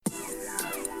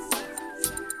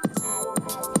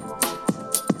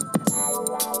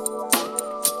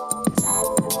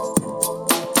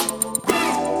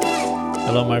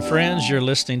Hello, my friends. You're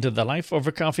listening to the Life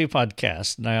Over Coffee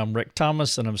podcast. Now, I'm Rick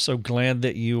Thomas, and I'm so glad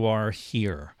that you are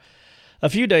here. A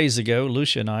few days ago,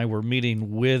 Lucia and I were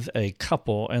meeting with a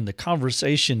couple, and the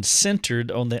conversation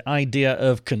centered on the idea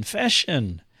of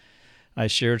confession. I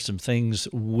shared some things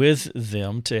with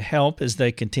them to help as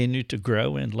they continue to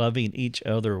grow in loving each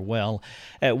other well.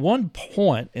 At one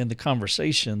point in the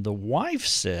conversation, the wife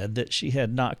said that she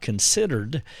had not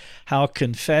considered how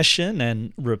confession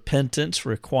and repentance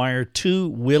require two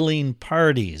willing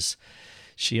parties.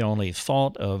 She only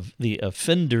thought of the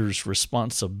offender's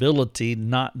responsibility,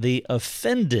 not the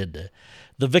offended,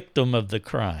 the victim of the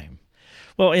crime.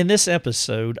 Well, in this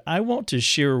episode, I want to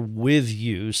share with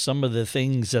you some of the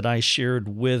things that I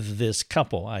shared with this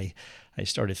couple. I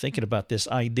started thinking about this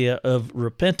idea of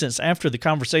repentance after the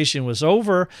conversation was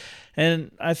over,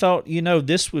 and I thought,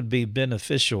 this would be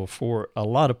beneficial for a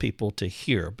lot of people to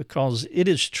hear because it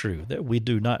is true that we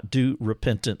do not do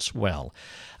repentance well.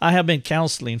 I have been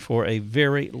counseling for a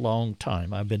very long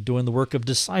time. I've been doing the work of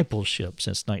discipleship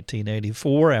since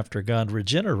 1984 after God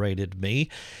regenerated me,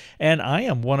 and I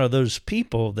am one of those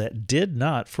people that did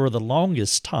not, for the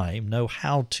longest time, know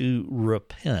how to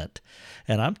repent.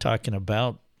 And I'm talking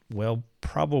about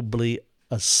probably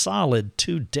a solid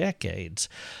 2 decades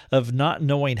of not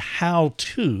knowing how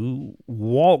to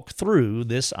walk through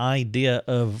this idea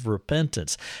of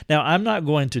repentance. Now, I'm not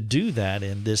going to do that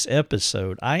in this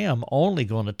episode. I am only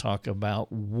going to talk about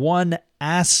one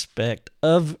aspect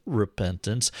of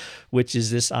repentance, which is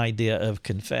this idea of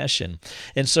confession.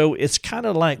 And so it's kind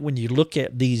of like when you look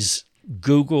at these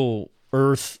Google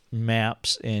Earth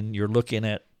maps and you're looking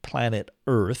at planet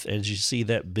Earth, as you see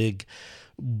that big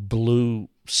blue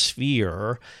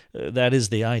sphere, that is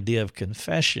the idea of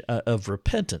confession, of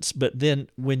repentance. But then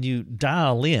when you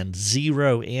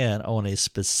zero in on a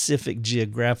specific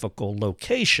geographical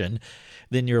location,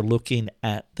 then you're looking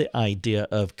at the idea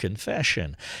of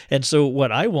confession. And so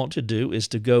what I want to do is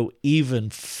to go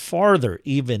even farther,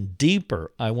 even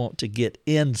deeper. I want to get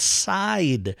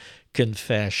inside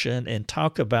confession and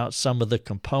talk about some of the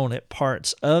component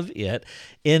parts of it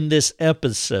in this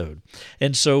episode.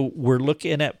 And so we're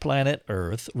looking at planet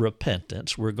Earth,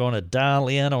 repentance. We're going to dial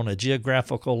in on a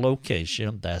geographical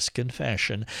location, that's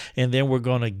confession, and then we're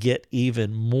going to get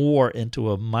even more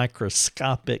into a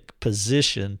microscopic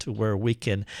position to where we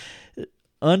can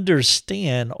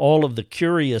understand all of the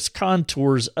curious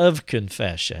contours of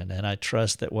confession. And I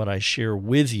trust that what I share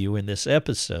with you in this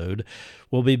episode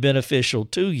will be beneficial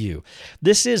to you.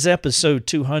 This is episode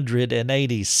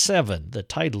 287. The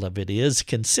title of it is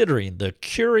Considering the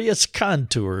Curious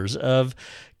Contours of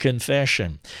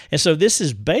Confession. And so this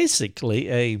is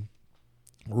basically a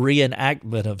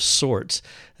reenactment of sorts,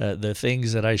 the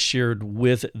things that I shared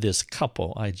with this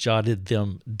couple. I jotted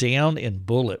them down in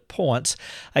bullet points.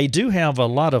 I do have a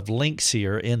lot of links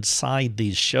here inside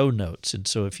these show notes, and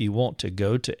so if you want to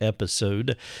go to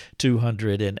episode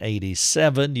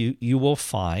 287, you will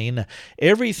find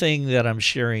everything that I'm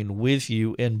sharing with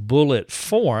you in bullet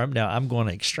form. Now, I'm going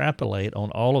to extrapolate on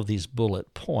all of these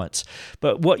bullet points,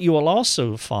 but what you will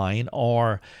also find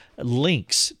are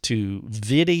links to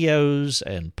videos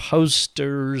and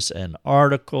posters and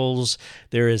articles.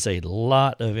 There is a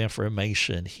lot of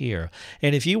information here.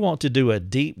 And if you want to do a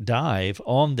deep dive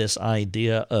on this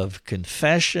idea of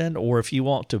confession, or if you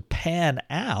want to pan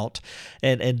out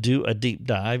and do a deep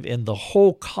dive in the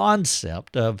whole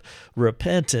concept of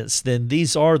repentance, then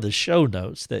these are the show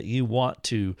notes that you want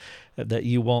to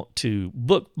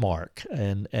bookmark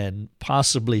and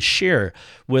possibly share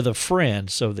with a friend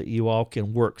so that you all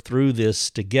can work through this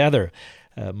together.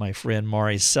 My friend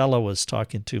Maricela was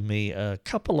talking to me a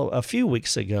few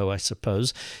weeks ago, I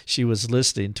suppose. She was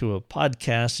listening to a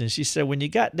podcast, and she said, when you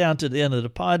got down to the end of the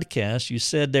podcast, you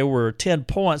said there were 10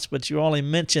 points, but you only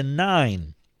mentioned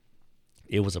 9.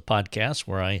 It was a podcast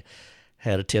where I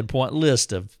had a 10-point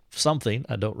list of something,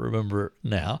 I don't remember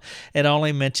now, and I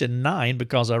only mentioned 9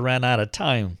 because I ran out of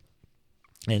time.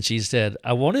 And she said,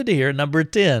 I wanted to hear number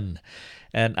 10.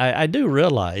 And I do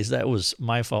realize that was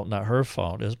my fault, not her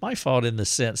fault. It was my fault in the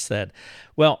sense that,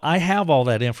 I have all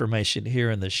that information here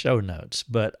in the show notes,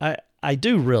 but I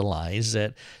do realize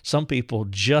that some people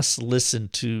just listen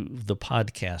to the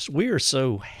podcast. We are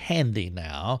so handy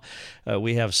now.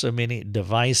 We have so many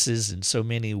devices and so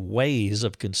many ways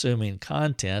of consuming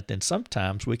content, and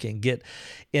sometimes we can get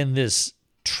in this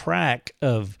track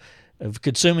of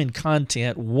consuming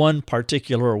content one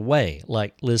particular way,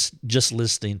 like just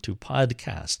listening to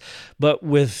podcasts. But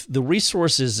with the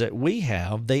resources that we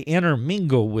have, they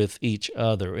intermingle with each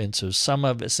other. And so some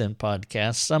of it's in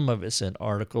podcasts, some of it's in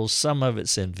articles, some of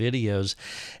it's in videos.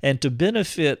 And to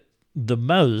benefit the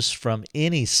most from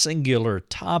any singular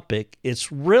topic,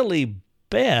 it's really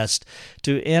best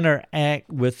to interact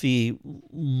with the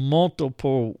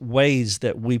multiple ways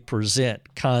that we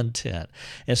present content.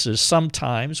 And so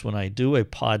sometimes when I do a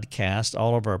podcast,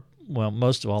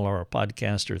 most of all of our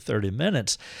podcasts are 30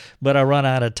 minutes, but I run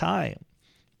out of time.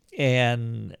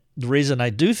 And the reason I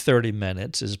do 30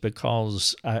 minutes is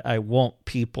because I want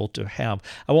people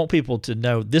to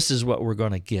know this is what we're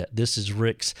going to get. This is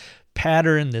Rick's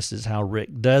pattern. This is how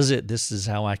Rick does it. This is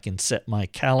how I can set my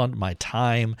calendar, my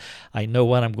time. I know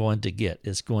what I'm going to get.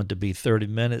 It's going to be 30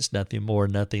 minutes, nothing more,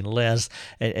 nothing less.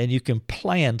 And you can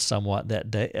plan somewhat that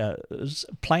day,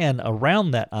 plan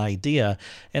around that idea.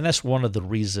 And that's one of the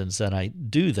reasons that I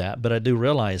do that. But I do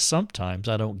realize sometimes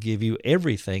I don't give you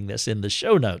everything that's in the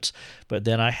show notes. But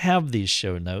then I have these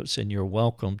show notes, and you're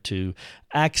welcome to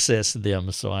access them.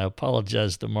 So I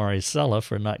apologize to Maricela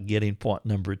for not getting point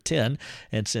number 10.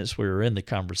 And since we were in the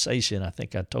conversation, I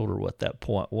think I told her what that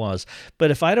point was. But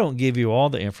if I don't give you all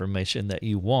the information that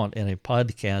you want in a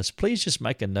podcast, please just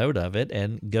make a note of it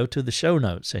and go to the show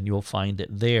notes, and you'll find it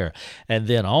there. And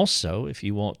then also, if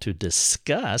you want to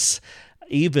discuss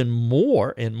even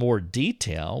more in more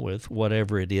detail with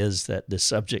whatever it is that the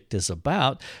subject is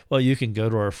about, well, you can go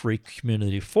to our free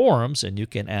community forums and you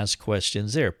can ask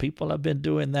questions there. People have been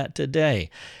doing that today,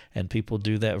 and people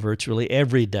do that virtually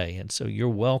every day. And so you're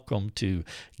welcome to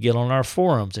get on our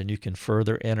forums and you can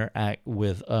further interact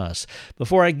with us.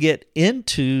 Before I get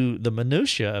into the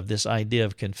minutia of this idea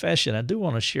of confession, I do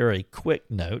want to share a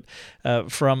quick note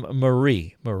from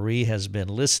Marie. Marie has been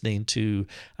listening to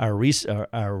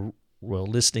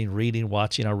listening, reading,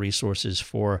 watching our resources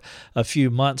for a few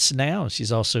months now.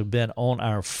 She's also been on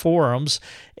our forums,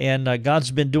 and God's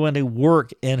been doing a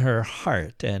work in her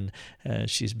heart, and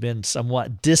she's been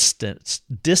somewhat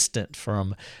distant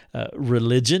from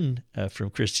religion, from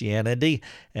Christianity,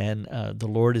 and the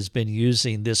Lord has been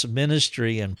using this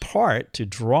ministry in part to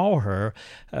draw her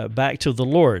back to the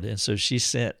Lord. And so she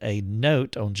sent a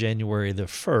note on January the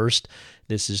 1st.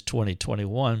 This is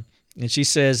 2021, and she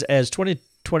says, as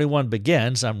 2021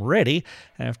 begins, I'm ready,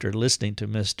 after listening to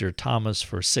Mr. Thomas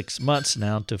for 6 months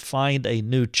now, to find a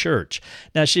new church.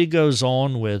 Now, she goes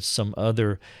on with some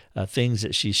other things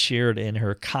that she shared in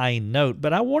her kind note,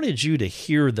 but I wanted you to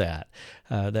hear that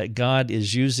God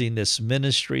is using this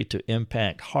ministry to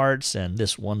impact hearts, and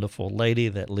this wonderful lady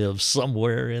that lives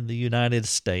somewhere in the United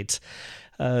States,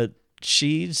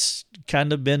 she's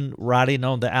kind of been riding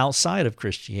on the outside of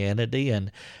Christianity,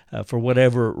 and for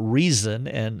whatever reason,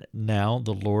 and now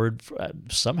the Lord,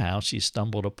 somehow she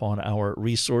stumbled upon our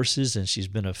resources, and she's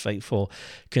been a faithful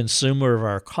consumer of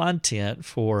our content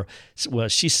for, well,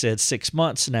 she said 6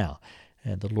 months now.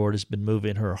 And the Lord has been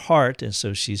moving her heart, and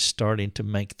so she's starting to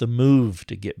make the move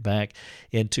to get back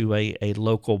into a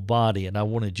local body. And I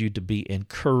wanted you to be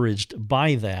encouraged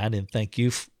by that, and thank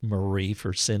you, Marie,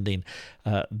 for sending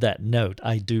that note.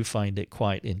 I do find it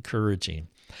quite encouraging.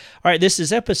 All right, this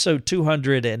is episode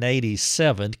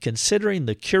 287, Considering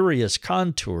the Curious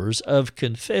Contours of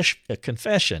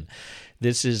Confession.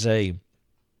 This is a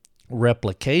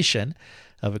replication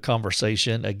of a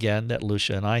conversation, again, that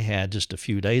Lucia and I had just a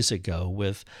few days ago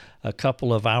with a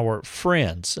couple of our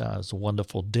friends. It was a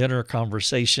wonderful dinner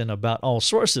conversation about all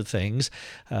sorts of things,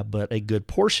 but a good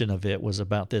portion of it was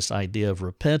about this idea of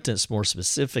repentance, more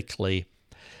specifically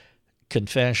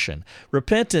confession.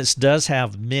 Repentance does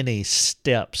have many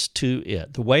steps to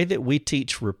it. The way that we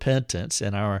teach repentance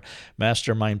in our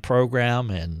mastermind program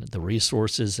and the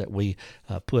resources that we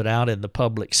put out in the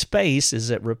public space is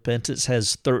that repentance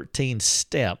has 13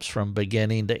 steps from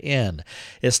beginning to end.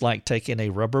 It's like taking a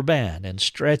rubber band and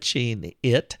stretching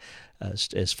it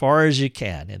as far as you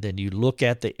can, and then you look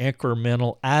at the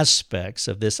incremental aspects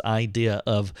of this idea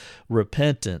of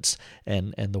repentance,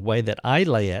 and the way that I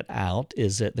lay it out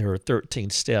is that there are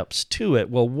 13 steps to it.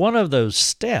 Well, one of those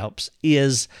steps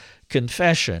is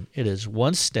confession. It is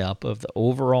one step of the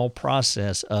overall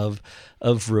process of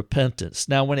repentance.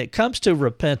 Now, when it comes to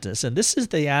repentance, and this is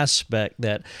the aspect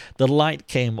that the light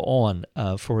came on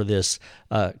for this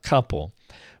couple,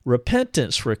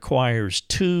 repentance requires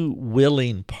two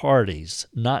willing parties,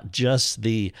 not just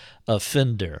the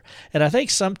offender. And I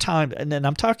think sometimes, and then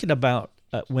I'm talking about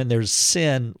when there's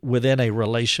sin within a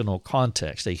relational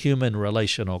context, a human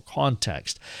relational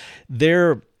context,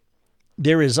 there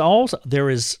is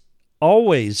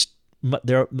always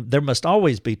there must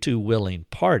always be two willing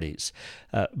parties,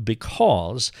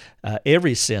 because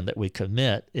every sin that we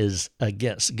commit is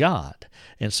against God.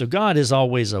 And so God is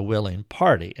always a willing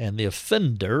party, and the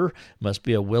offender must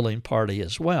be a willing party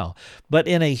as well. But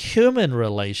in a human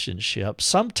relationship,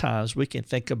 sometimes we can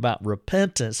think about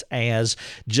repentance as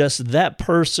just that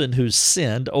person who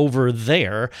sinned over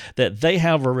there, that they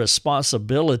have a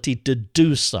responsibility to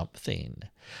do something.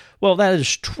 Well, that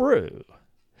is true.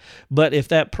 But if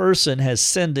that person has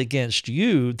sinned against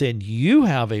you, then you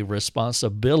have a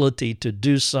responsibility to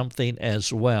do something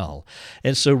as well.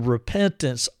 And so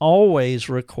repentance always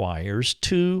requires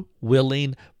two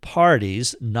willing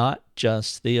parties, not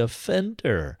just the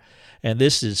offender. And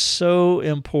this is so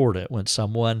important when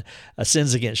someone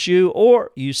sins against you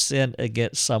or you sin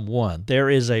against someone. There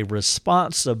is a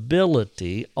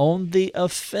responsibility on the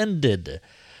offended,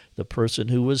 the person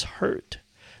who was hurt,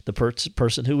 the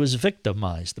person who was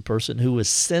victimized, the person who was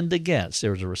sinned against.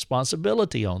 There's a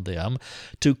responsibility on them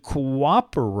to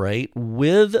cooperate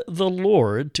with the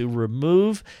Lord to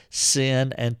remove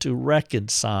sin and to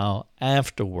reconcile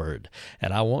afterward.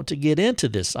 And I want to get into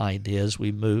this idea as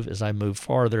I move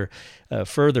further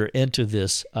into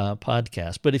this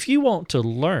podcast. But if you want to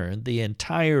learn the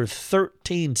entire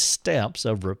 13 steps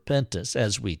of repentance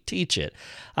as we teach it,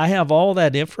 I have all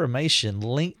that information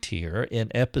linked here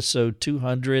in episode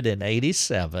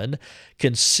 287,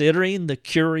 Considering the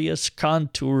Curious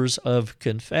Contours of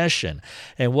Confession.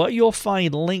 And what you'll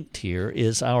find linked here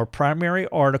is our primary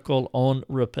article on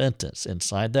repentance.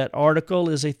 Inside that article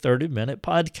is a 30-minute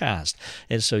podcast.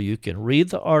 And so you can read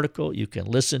the article, you can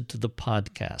listen to the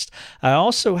podcast. I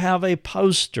also have a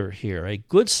poster here, a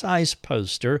good-sized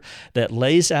poster that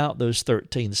lays out those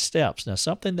 13 steps. Now,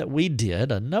 something that we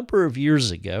did a number of years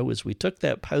ago is we took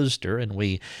that poster and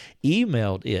we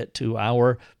emailed it to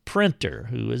our printer,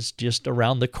 who is just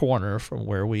around the corner from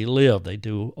where we live. They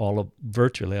do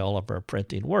virtually all of our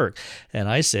printing work. And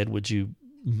I said, would you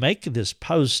make this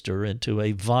poster into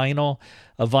a vinyl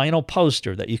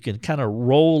poster that you can kind of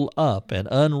roll up and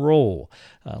unroll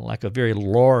like a very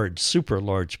large, super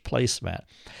large placemat.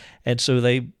 And so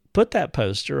they put that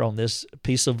poster on this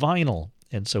piece of vinyl,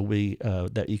 and so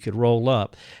that you could roll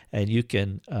up, and you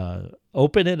can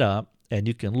open it up, and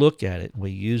you can look at it.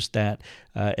 We used that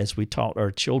as we taught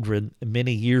our children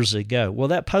many years ago. Well,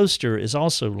 that poster is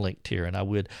also linked here, and I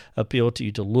would appeal to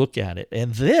you to look at it.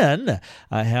 And then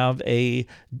I have a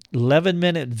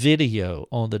 11-minute video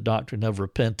on the doctrine of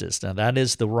repentance. Now, that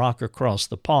is the Rock Across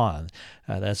the Pond.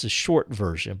 That's a short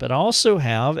version. But I also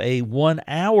have a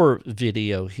 1-hour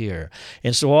video here.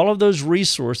 And so all of those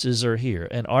resources are here.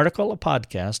 An article, a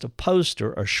podcast, a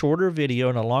poster, a shorter video,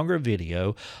 and a longer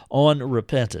video on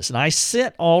repentance. And I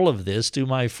sent all of this to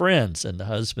my friends, and the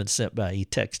husband he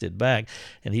texted back,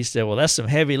 and he said, well, that's some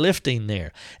heavy lifting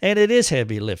there. And it is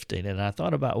heavy lifting. And I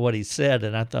thought about what he said,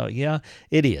 and I thought, yeah,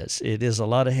 it is. It is a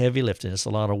lot of heavy lifting. It's a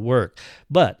lot of work.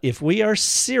 But if we are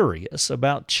serious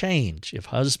about change, if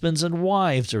husbands and wives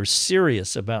are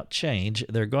serious about change,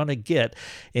 they're going to get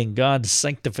in God's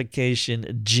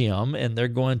sanctification gym, and they're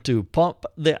going to pump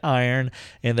the iron,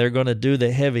 and they're going to do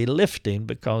the heavy lifting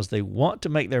because they want to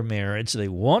make their marriage, they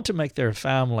want to make their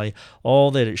family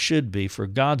all that it should be for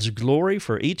God's glory,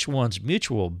 for each one's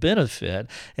mutual benefit,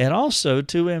 and also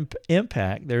to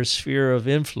impact their sphere of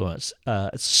influence.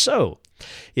 So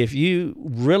if you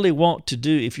really want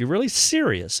to if you're really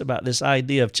serious about this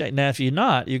idea of change, now if you're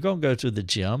not, you're going to go to the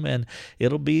gym, and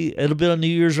it'll be a New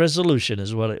Year's resolution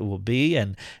is what it will be.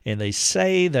 And they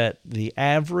say that the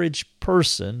average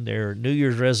person, their New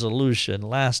Year's resolution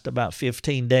lasts about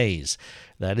 15 days.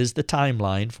 That is the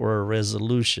timeline for a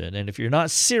resolution. And if you're not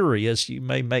serious, you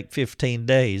may make 15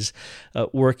 days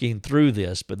working through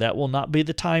this, but that will not be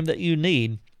the time that you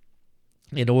need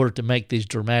in order to make these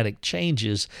dramatic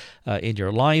changes in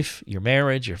your life, your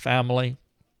marriage, your family,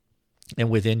 and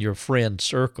within your friend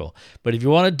circle. But if you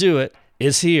want to do it,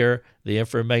 it's here, the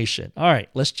information. All right,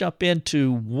 let's jump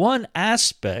into one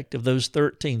aspect of those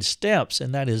 13 steps,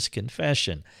 and that is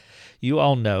confession. You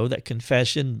all know that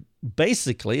confession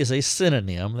basically is a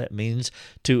synonym that means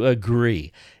to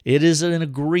agree. It is an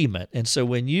agreement. And so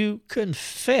when you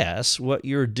confess, what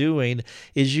you're doing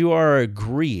is you are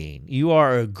agreeing. You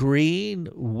are agreeing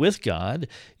with God.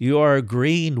 You are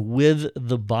agreeing with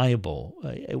the Bible.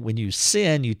 When you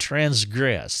sin, you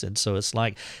transgress. And so it's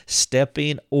like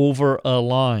stepping over a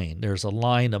line. There's a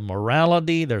line of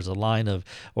morality. There's a line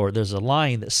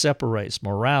that separates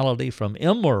morality from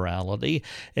immorality.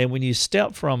 And when you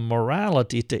step from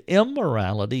morality to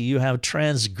immorality, you have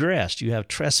transgressed, you have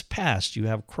trespassed, you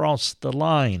have crossed the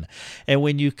line. And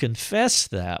when you confess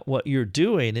that, what you're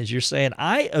doing is you're saying,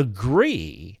 I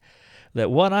agree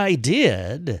that what I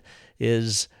did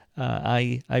is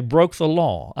I broke the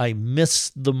law. I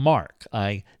missed the mark.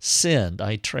 I sinned.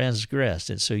 I transgressed.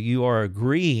 And so you are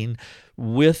agreeing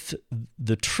with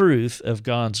the truth of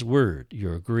God's word.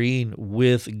 You're agreeing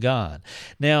with God.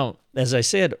 Now, as I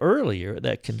said earlier,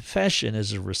 that confession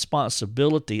is a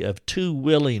responsibility of two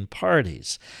willing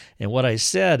parties. And what I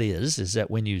said is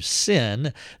that when you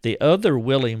sin, the other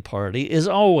willing party is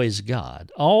always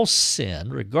God. All sin,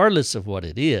 regardless of what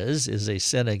it is a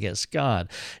sin against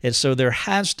God. And so there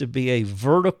has to be a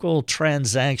vertical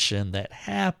transaction that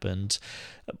happens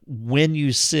when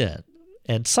you sin.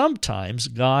 And sometimes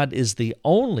God is the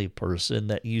only person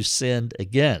that you sinned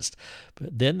against.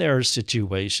 But then there are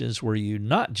situations where you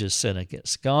not just sin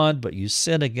against God, but you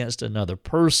sin against another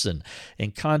person.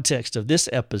 In context of this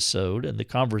episode and the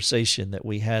conversation that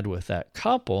we had with that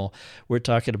couple, we're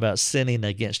talking about sinning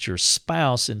against your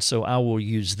spouse. And so I will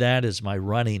use that as my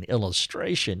running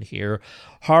illustration here.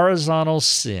 Horizontal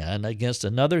sin against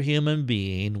another human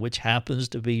being, which happens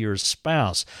to be your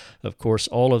spouse. Of course,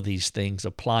 all of these things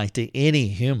apply to any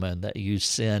human that you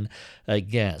sin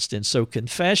against. And so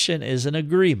confession is an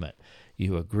agreement.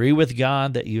 You agree with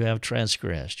God that you have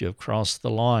transgressed, you have crossed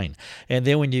the line. And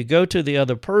then when you go to the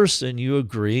other person, you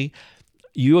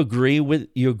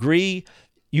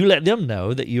let them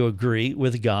know that you agree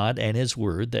with God and His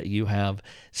Word that you have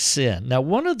sinned. Now,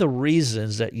 one of the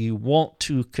reasons that you want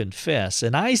to confess,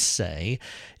 and I say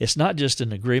it's not just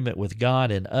an agreement with God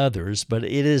and others, but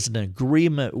it is an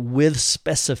agreement with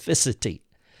specificity.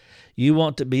 You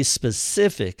want to be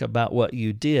specific about what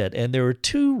you did. And there are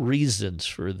two reasons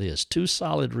for this, two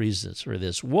solid reasons for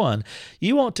this. One,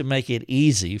 you want to make it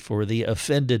easy for the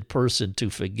offended person to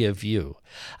forgive you.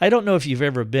 I don't know if you've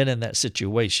ever been in that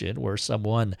situation where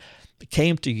someone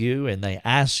came to you and they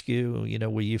asked you,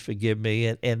 will you forgive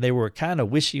me? And they were kind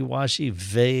of wishy-washy,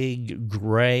 vague,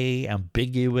 gray,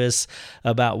 ambiguous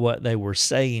about what they were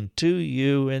saying to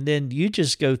you. And then you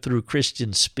just go through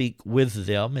Christian speak with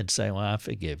them and say, well, I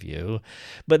forgive you.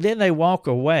 But then they walk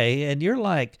away and you're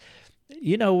like,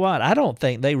 you know what? I don't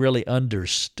think they really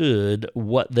understood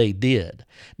what they did.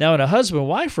 Now, in a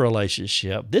husband-wife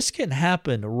relationship, this can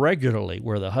happen regularly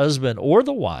where the husband or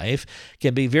the wife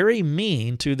can be very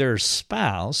mean to their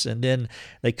spouse, and then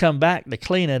they come back to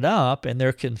clean it up, and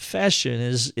their confession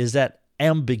is that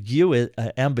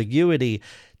ambiguity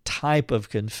type of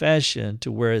confession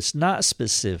to where it's not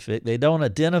specific. They don't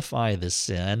identify the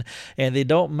sin, and they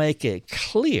don't make it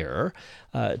clear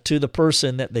to the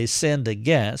person that they sinned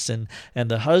against. And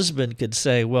the husband could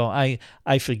say, well, I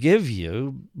forgive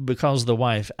you because the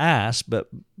wife asked, but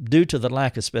due to the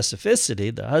lack of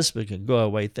specificity, the husband can go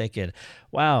away thinking,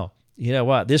 wow, you know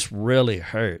what, this really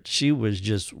hurt. She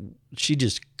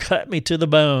just cut me to the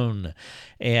bone.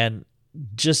 And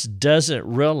just doesn't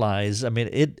realize, I'm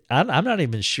not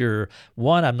even sure.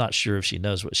 One, I'm not sure if she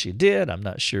knows what she did. I'm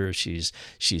not sure if she's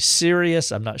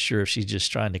serious. I'm not sure if she's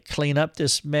just trying to clean up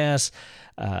this mess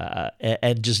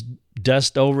and just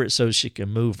dust over it so she can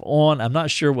move on. I'm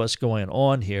not sure what's going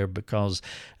on here because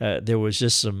there was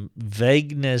just some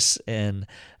vagueness and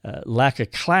lack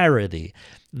of clarity.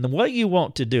 And what you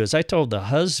want to do is, I told the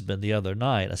husband the other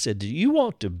night, I said, do you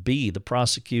want to be the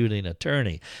prosecuting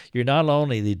attorney? You're not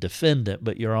only the defendant,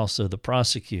 but you're also the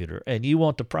prosecutor, and you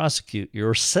want to prosecute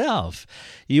yourself.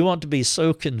 You want to be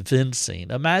so convincing.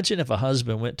 Imagine if a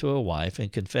husband went to a wife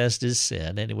and confessed his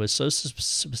sin, and it was so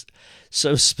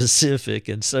specific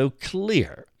and so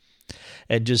clear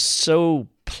and just so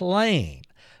plain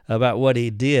about what he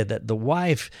did that the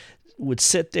wife would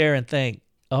sit there and think,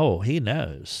 oh, he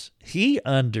knows. He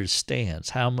understands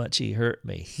how much he hurt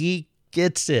me. He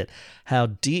gets it, how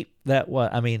deep that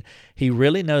was. He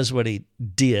really knows what he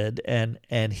did, and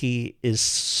he is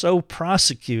so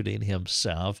prosecuting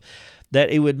himself that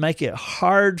it would make it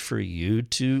hard for you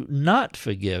to not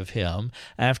forgive him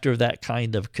after that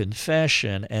kind of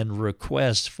confession and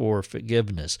request for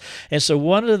forgiveness. And so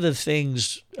one of the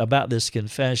things about this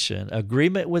confession,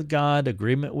 agreement with God,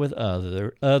 agreement with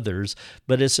others,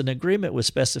 but it's an agreement with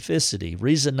specificity.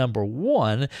 Reason number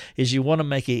one is you want to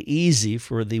make it easy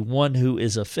for the one who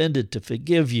is offended to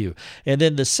forgive you. And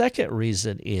then the second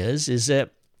reason is that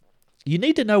you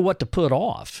need to know what to put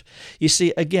off. You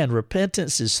see, again,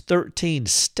 repentance is 13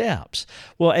 steps.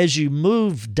 Well, as you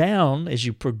move down, as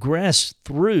you progress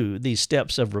through these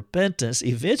steps of repentance,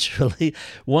 eventually,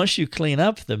 once you clean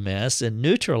up the mess and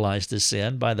neutralize the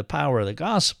sin by the power of the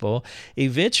gospel,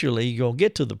 eventually you'll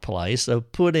get to the place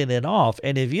of putting it off.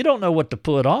 And if you don't know what to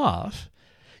put off,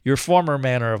 your former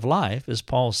manner of life, as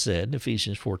Paul said in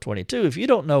Ephesians 4:22, if you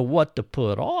don't know what to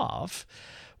put off,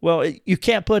 well, you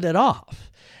can't put it off.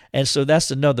 And so that's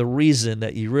another reason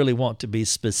that you really want to be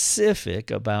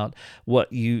specific about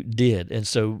what you did. And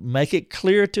so make it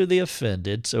clear to the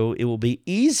offended so it will be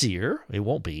easier. It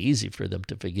won't be easy for them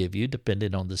to forgive you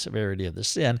depending on the severity of the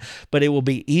sin, but it will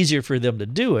be easier for them to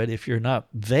do it if you're not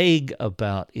vague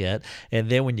about it. And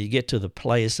then when you get to the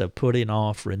place of putting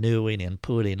off, renewing, and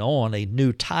putting on a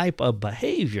new type of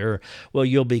behavior, well,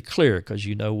 you'll be clear because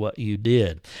you know what you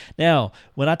did. Now,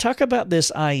 when I talk about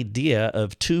this idea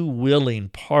of two willing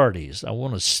parties, I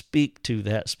want to speak to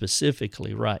that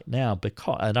specifically right now,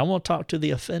 and I want to talk to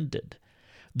the offended,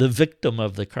 the victim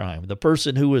of the crime, the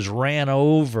person who was ran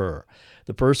over,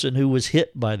 the person who was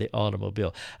hit by the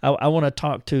automobile. I want to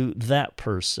talk to that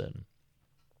person.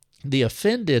 The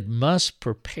offended must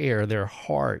prepare their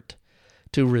heart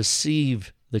to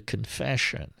receive the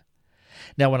confession.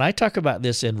 Now, when I talk about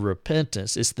this in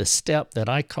repentance, it's the step that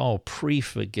I call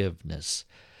pre-forgiveness.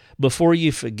 Before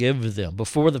you forgive them,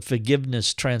 before the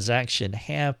forgiveness transaction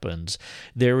happens,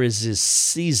 there is this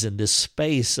season, this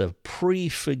space of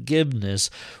pre-forgiveness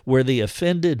where the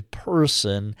offended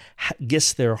person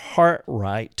gets their heart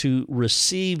right to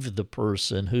receive the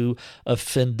person who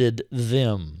offended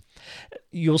them.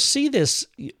 You'll see this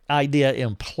idea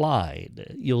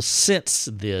implied. You'll sense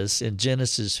this in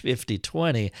Genesis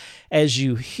 50:20 as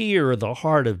you hear the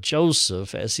heart of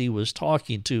Joseph as he was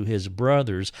talking to his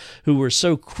brothers who were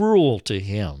so cruel to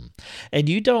him. And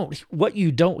what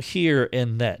you don't hear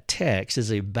in that text is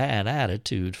a bad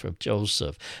attitude from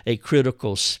Joseph, a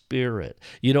critical spirit.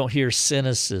 You don't hear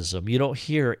cynicism. You don't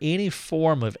hear any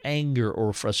form of anger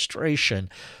or frustration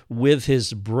with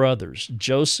his brothers.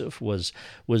 Joseph was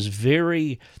very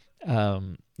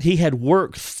he had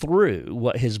worked through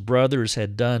what his brothers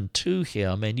had done to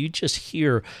him, and you just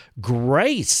hear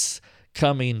grace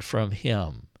coming from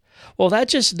him. Well, that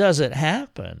just doesn't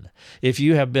happen if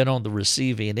you have been on the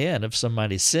receiving end of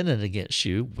somebody sinning against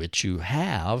you, which you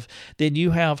have. Then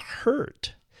you have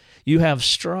hurt. You have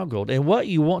struggled. And what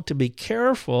you want to be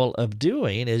careful of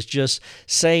doing is just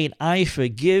saying, I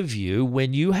forgive you,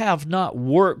 when you have not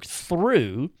worked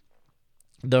through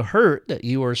the hurt that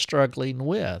you are struggling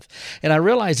with. And I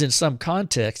realize in some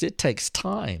contexts it takes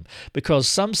time, because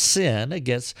some sin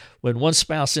when one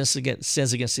spouse sins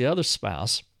against the other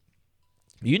spouse,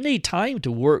 you need time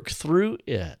to work through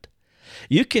it.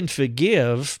 You can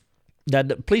forgive. Now,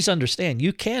 please understand,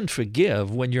 you can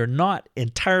forgive when you're not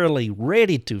entirely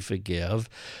ready to forgive,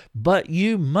 but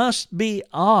you must be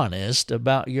honest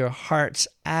about your heart's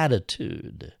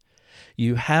attitude.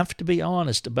 You have to be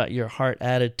honest about your heart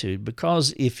attitude,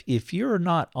 because if you're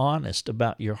not honest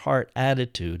about your heart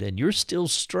attitude and you're still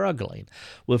struggling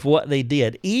with what they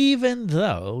did, even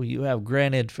though you have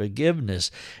granted forgiveness,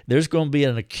 there's going to be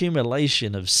an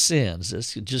accumulation of sins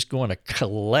that's just going to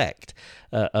collect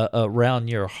around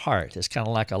your heart. It's kind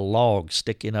of like a log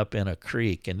sticking up in a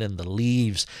creek, and then the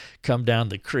leaves come down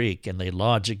the creek and they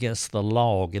lodge against the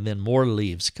log, and then more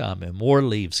leaves come, and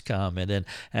then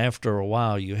after a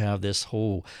while you have this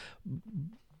whole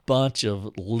bunch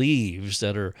of leaves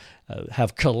that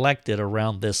have collected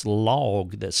around this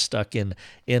log that's stuck in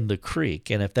the creek.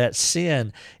 And if that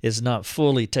sin is not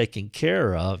fully taken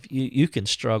care of, you can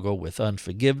struggle with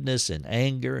unforgiveness and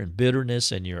anger and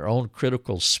bitterness and your own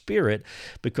critical spirit,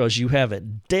 because you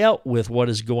haven't dealt with what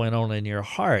is going on in your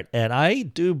heart. And I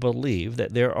do believe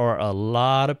that there are a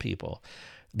lot of people,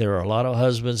 there are a lot of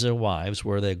husbands and wives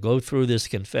where they go through this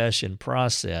confession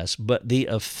process, but the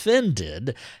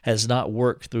offended has not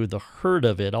worked through the hurt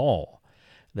of it all.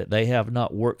 That they have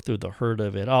not worked through the hurt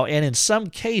of it all. And in some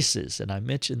cases, and I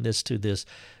mentioned this to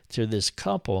this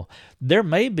couple, there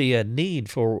may be a need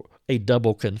for a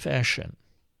double confession.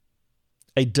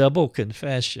 A double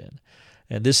confession.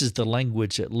 And this is the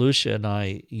language that Lucia and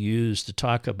I use to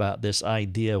talk about this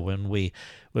idea when we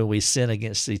sin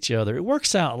against each other. It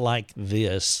works out like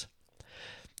this.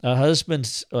 I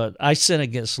sin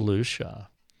against Lucia.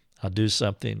 I'll do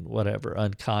something, whatever,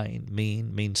 unkind,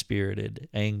 mean-spirited,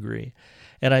 angry,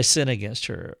 and I sin against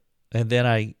her. And then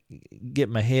I get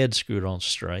my head screwed on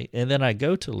straight. And then I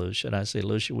go to Lucia and I say,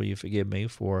 Lucia, will you forgive me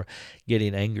for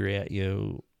getting angry at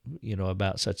you,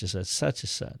 about such and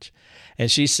such.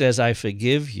 And she says, I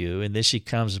forgive you. And then she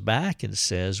comes back and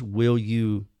says, will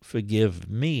you forgive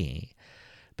me?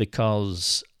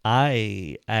 Because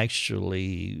I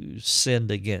actually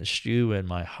sinned against you in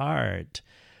my heart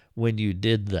when you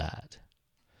did that.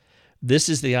 This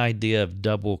is the idea of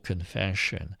double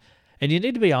confession. And you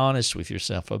need to be honest with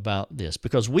yourself about this,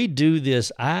 because we do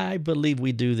this, I believe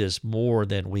we do this more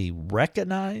than we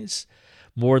recognize,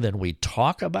 more than we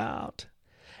talk about,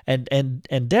 and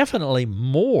definitely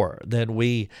more than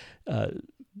we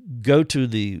go to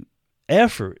the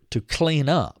effort to clean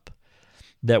up.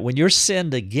 that when you're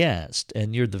sinned against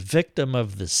and you're the victim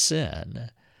of the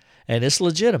sin, and it's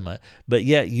legitimate, but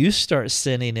yet you start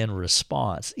sinning in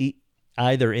response,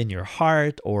 either in your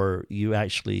heart or you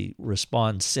actually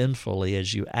respond sinfully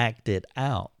as you act it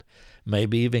out,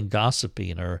 maybe even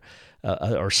gossiping or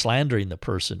slandering the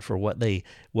person for what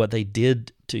they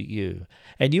did to you.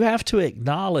 And you have to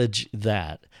acknowledge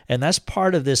that. And that's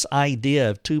part of this idea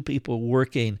of two people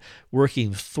working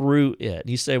through it. And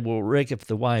you say, well, Rick, if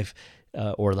the wife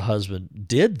or the husband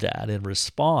did that in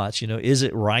response, is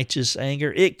it righteous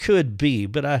anger? It could be,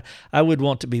 but I would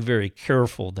want to be very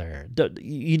careful there.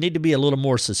 You need to be a little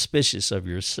more suspicious of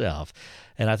yourself.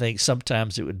 And I think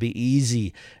sometimes it would be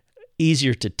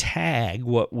easier to tag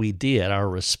what we did, our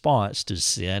response to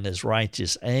sin, as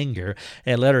righteous anger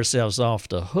and let ourselves off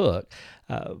the hook.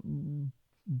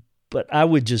 But I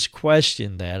would just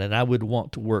question that, and I would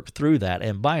want to work through that.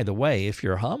 And by the way, if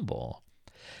you're humble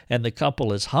and the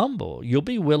couple is humble, you'll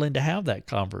be willing to have that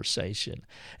conversation.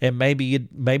 And maybe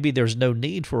there's no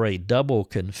need for a double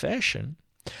confession,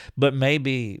 but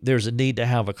maybe there's a need to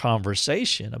have a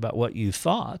conversation about what you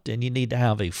thought, and you need to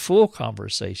have a full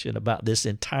conversation about this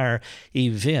entire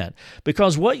event.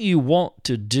 Because what you want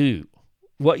to do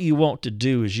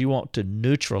is you want to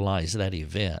neutralize that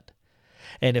event.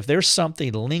 And if there's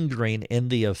something lingering in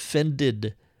the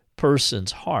offended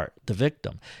person's heart, the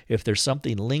victim, if there's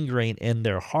something lingering in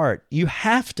their heart, you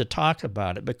have to talk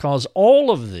about it, because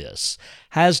all of this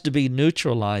has to be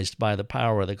neutralized by the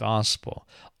power of the gospel.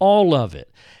 All of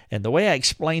it. And the way I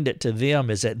explained it to them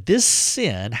is that this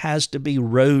sin has to be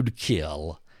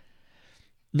roadkill.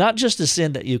 Not just the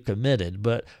sin that you committed,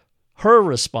 but her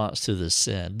response to the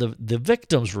sin, the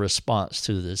victim's response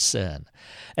to the sin.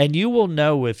 And you will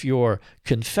know if your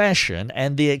confession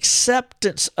and the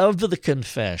acceptance of the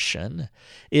confession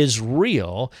is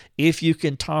real if you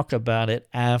can talk about it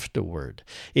afterward.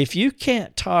 If you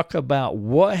can't talk about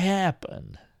what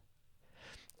happened,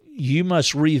 you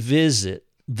must revisit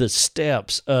the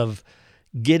steps of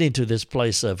getting to this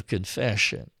place of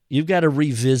confession. You've got to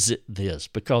revisit this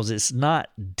because it's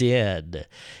not dead.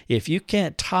 If you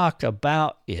can't talk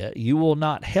about it, you will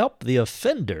not help the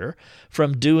offender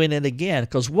from doing it again.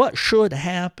 Because what should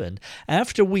happen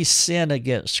after we sin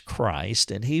against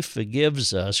Christ and He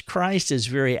forgives us, Christ is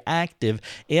very active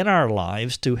in our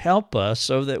lives to help us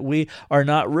so that we are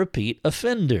not repeat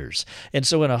offenders. And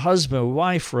so in a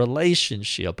husband-wife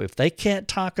relationship, if they can't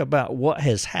talk about what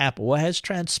has happened, what has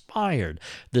transpired,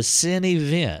 the sin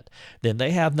event, then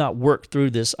they have not worked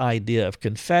through this idea of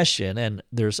confession, and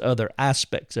there's other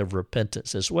aspects of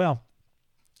repentance as well.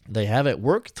 They haven't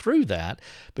worked through that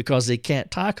because they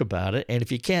can't talk about it. And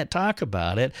if you can't talk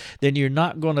about it, then you're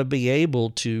not going to be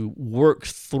able to work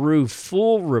through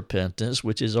full repentance,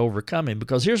 which is overcoming.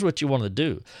 Because here's what you want to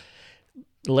do.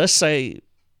 Let's say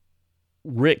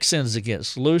Rick sins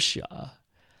against Lucia,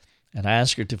 and I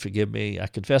ask her to forgive me. I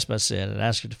confess my sin and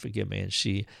ask her to forgive me, and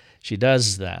she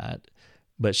does that.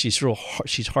 But she's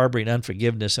harboring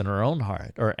unforgiveness in her own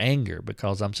heart, or anger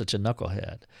because I'm such a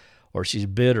knucklehead, or she's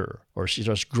bitter, or she's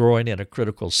just growing in a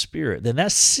critical spirit. Then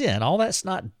that's sin. All that's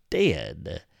not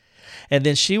dead. And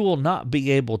then she will not be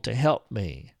able to help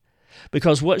me.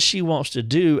 Because what she wants to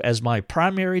do as my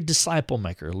primary disciple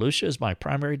maker, Lucia is my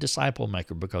primary disciple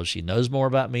maker because she knows more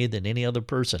about me than any other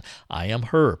person. I am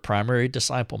her primary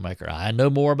disciple maker. I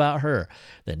know more about her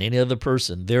than any other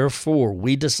person. Therefore,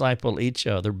 we disciple each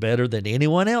other better than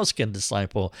anyone else can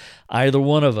disciple either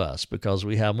one of us because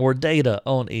we have more data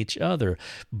on each other.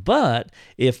 But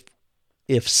if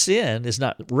sin is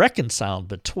not reconciled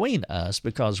between us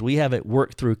because we haven't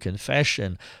worked through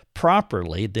confession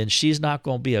properly, then she's not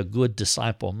going to be a good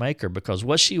disciple maker, because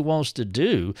what she wants to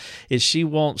do is she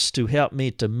wants to help me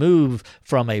to move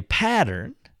from a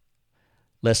pattern,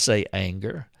 let's say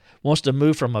anger, wants to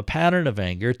move from a pattern of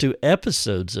anger to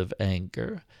episodes of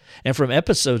anger, and from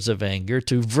episodes of anger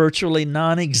to virtually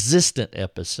non-existent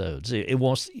episodes. You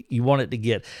want it to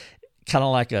get kind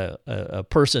of like a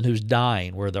person who's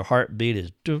dying, where their heartbeat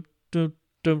is do do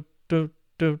do do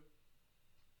do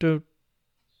do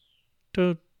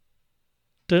do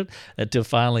do until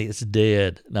finally it's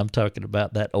dead. And I'm talking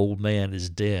about that old man is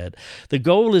dead. The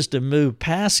goal is to move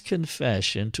past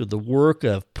confession to the work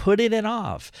of putting it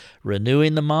off,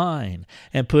 renewing the mind,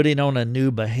 and putting on a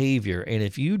new behavior. And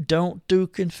if you don't do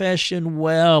confession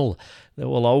well, there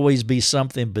will always be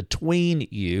something between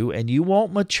you, and you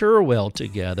won't mature well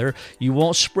together. You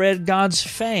won't spread God's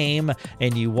fame,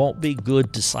 and you won't be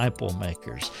good disciple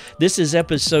makers. This is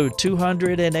episode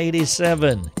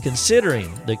 287,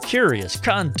 Considering the Curious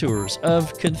Contours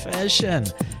of Confession.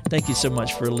 Thank you so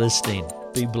much for listening.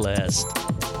 Be blessed.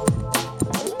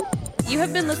 You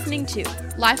have been listening to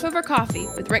Life Over Coffee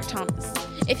with Rick Thomas.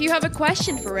 If you have a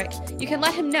question for Rick, you can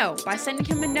let him know by sending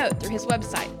him a note through his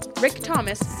website,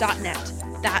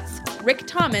 rickthomas.net. That's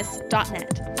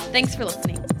rickthomas.net. Thanks for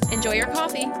listening. Enjoy your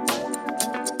coffee.